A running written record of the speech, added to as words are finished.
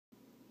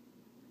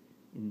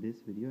In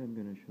this video, I'm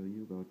going to show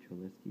you about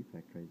Cholesky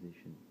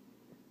factorization.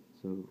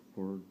 So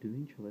for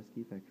doing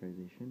Cholesky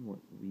factorization, what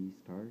we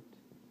start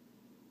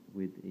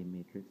with a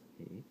matrix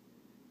A,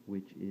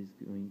 which is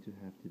going to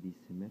have to be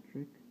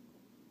symmetric,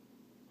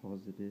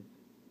 positive,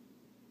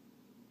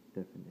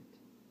 definite.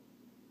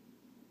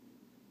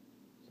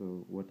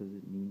 So what does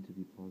it mean to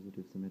be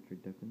positive,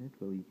 symmetric, definite?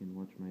 Well, you can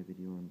watch my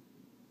video on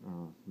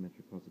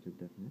symmetric, positive,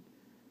 definite,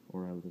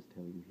 or I'll just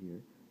tell you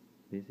here.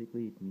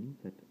 Basically, it means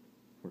that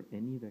for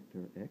any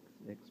vector x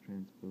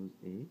transpose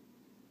A,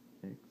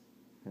 x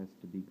has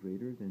to be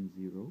greater than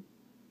 0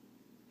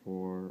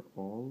 for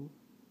all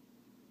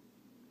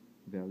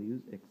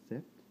values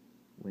except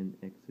when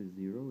x is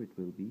 0, it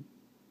will be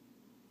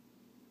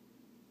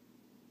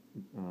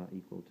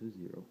equal to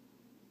 0.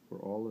 For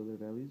all other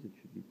values, it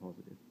should be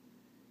positive.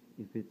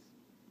 If it's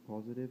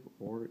positive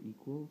or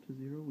equal to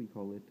 0, we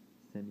call it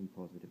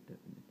semi-positive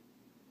definite.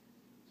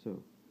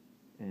 So,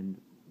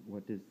 and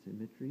what does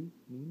symmetry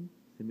mean?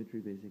 Symmetry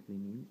basically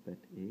means that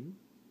A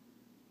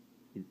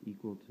is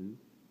equal to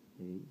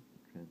A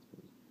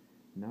transpose.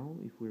 Now,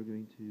 if we're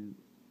going to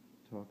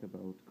talk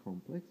about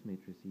complex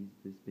matrices,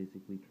 this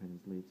basically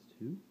translates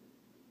to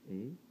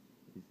A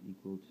is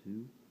equal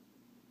to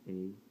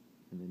A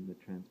and then the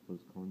transpose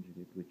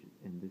conjugate,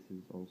 and this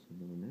is also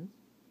known as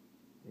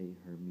a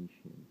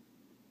Hermitian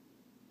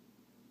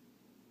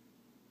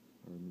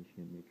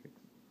matrix.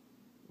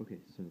 Okay,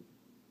 so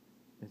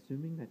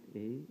assuming that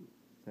A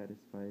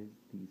satisfies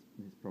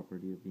this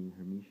property of being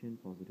Hermitian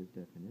positive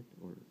definite,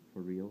 or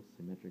for real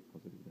symmetric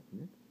positive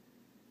definite,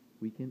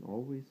 we can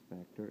always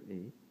factor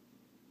A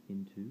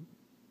into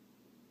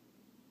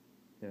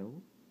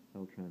L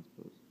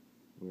transpose,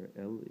 where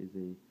L is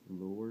a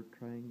lower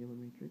triangular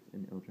matrix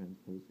and L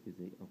transpose is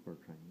a upper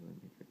triangular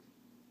matrix.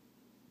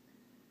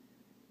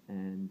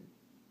 And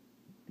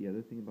the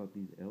other thing about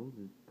these L's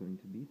is going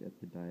to be that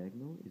the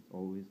diagonal is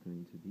always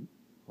going to be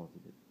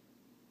positive.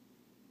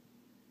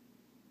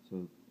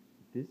 So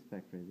this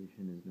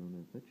factorization is known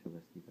as the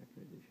Cholesky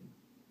factorization.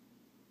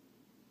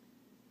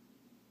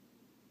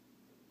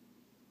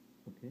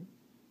 Okay,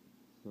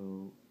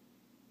 so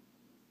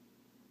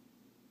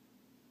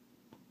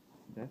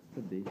that's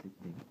the basic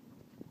thing.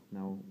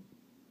 Now,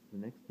 the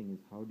next thing is,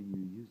 how do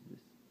you use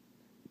this?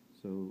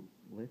 So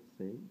let's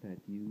say that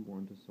you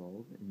want to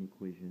solve an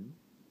equation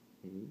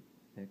A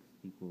x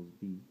equals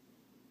b,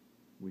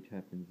 which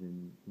happens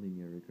in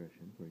linear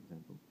regression, for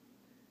example,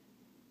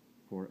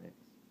 for x.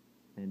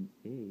 And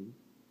A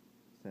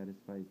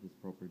satisfies this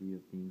property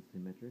of being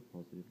symmetric,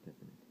 positive,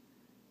 definite.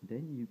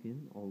 Then you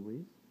can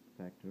always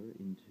factor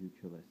into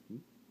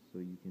Cholesky. So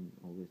you can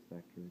always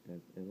factor it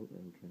as L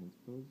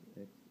transpose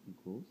x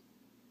equals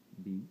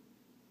b.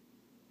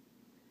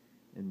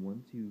 And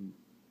once you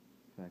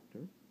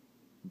factor,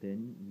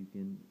 then you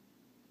can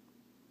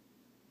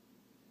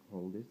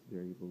call this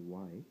variable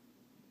y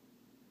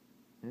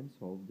and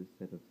solve this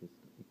set of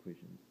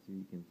equations. So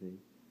you can say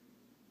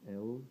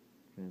L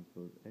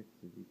transpose x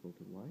is equal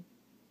to y,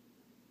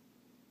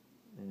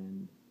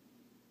 and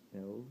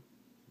L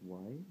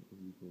y is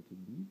equal to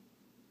b.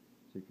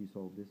 So if you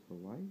solve this for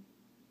y,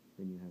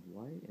 then you have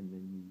y, and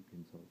then you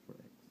can solve for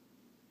x.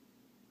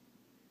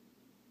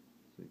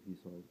 So if you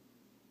solve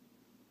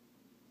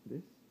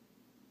this,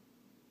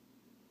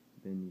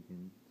 then you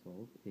can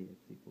solve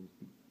ax equals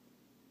b.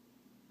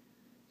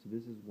 So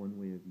this is one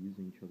way of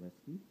using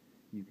Cholesky.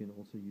 You can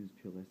also use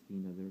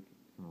Cholesky in other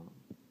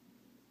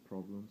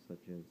problems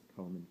such as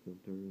Kalman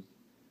filters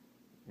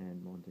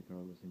and Monte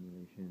Carlo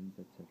simulations,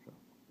 etc.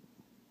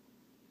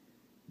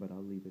 But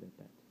I'll leave it at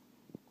that.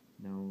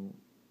 Now,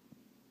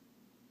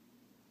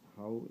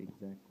 how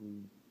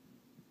exactly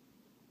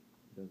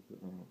does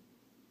it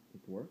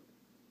work?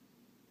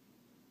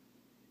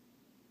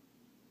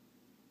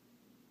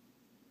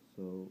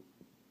 So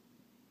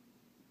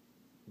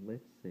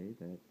let's say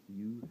that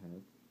you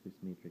have this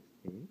matrix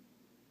A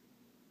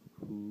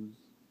whose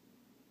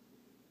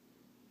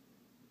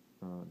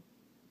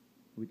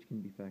which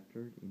can be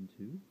factored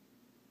into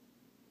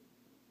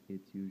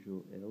its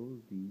usual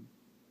LDU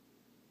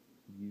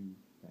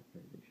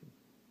factorization.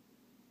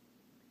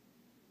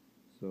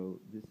 So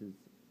this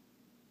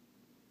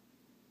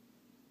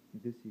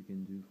you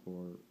can do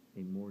for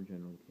a more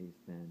general case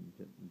than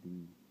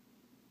the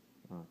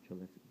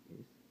Cholesky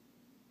case.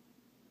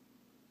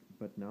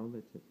 But now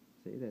let's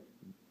say that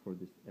for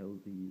this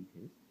LDU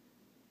case,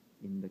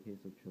 in the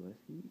case of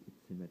Cholesky,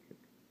 it's symmetric,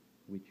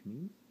 which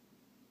means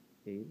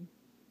A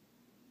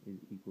is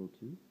equal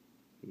to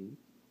A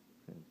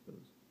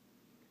transpose.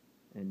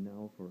 And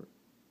now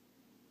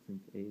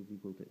since A is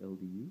equal to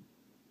LDU,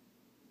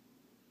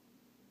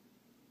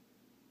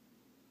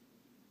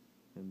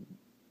 and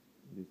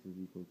this is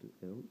equal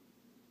to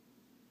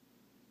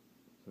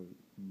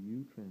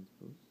U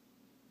transpose,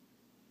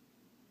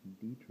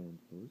 D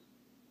transpose,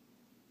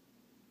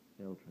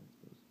 L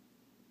transpose.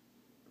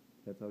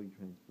 That's how you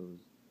transpose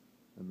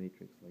a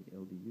matrix like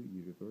LDU.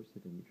 You reverse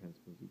it and you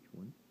transpose each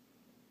one.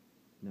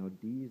 Now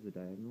D is a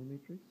diagonal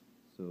matrix,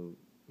 so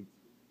it's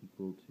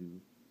equal to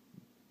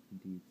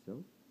D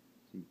itself.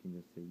 So you can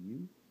just say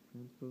U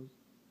transpose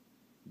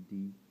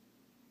D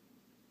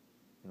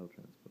L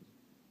transpose.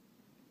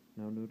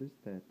 Now notice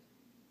that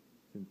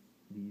since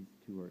these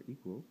two are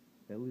equal,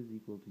 L is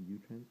equal to U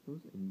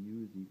transpose and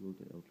U is equal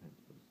to L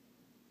transpose.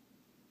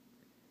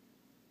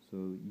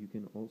 So you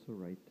can also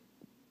write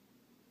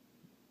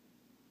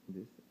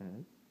this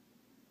as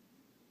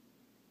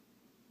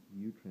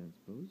U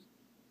transpose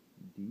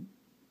D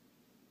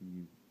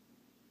U.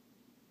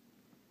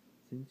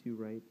 Since you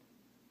write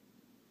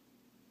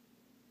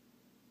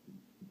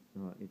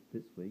it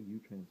this way, U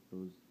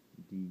transpose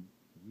D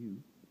U,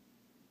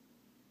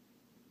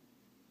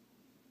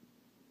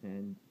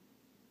 and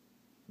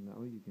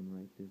now you can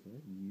write this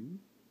as U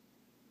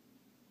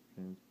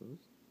transpose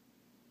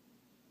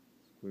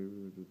square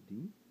root of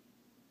D,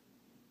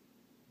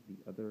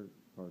 the other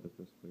part of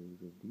the square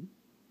root of D,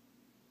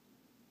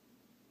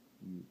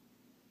 U.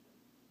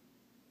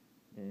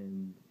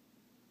 And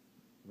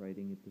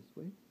writing it this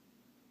way,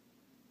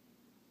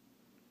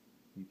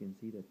 you can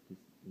see that this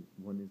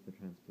one is the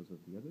transpose of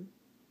the other,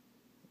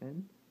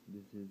 and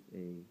this is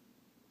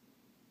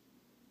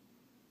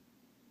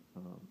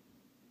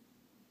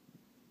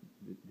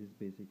this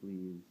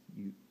basically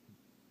is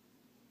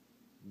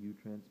U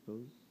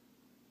transpose.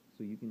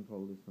 So you can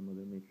call this some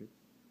other matrix.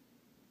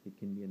 It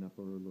can be an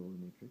upper or lower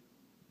matrix.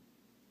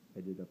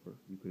 I did upper.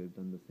 You could have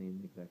done the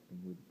same exact thing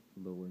with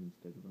lower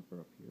instead of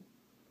upper up here.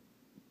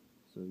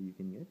 So you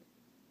can get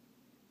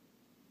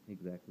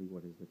exactly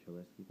what is the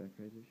Cholesky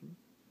factorization.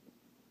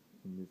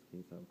 In this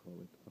case, I'll call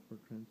it upper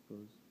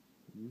transpose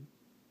U.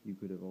 You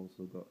could have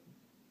also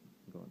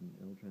gotten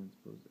L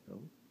transpose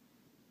L,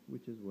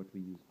 which is what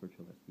we used for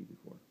Cholesky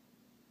before.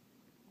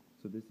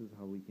 So this is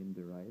how we can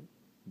derive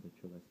the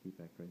Cholesky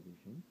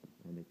factorization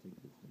and its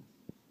existence.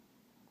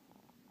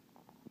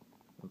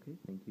 Okay,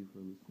 thank you for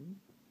listening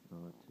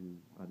to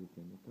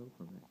Aditya Mittal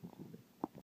from Matrices.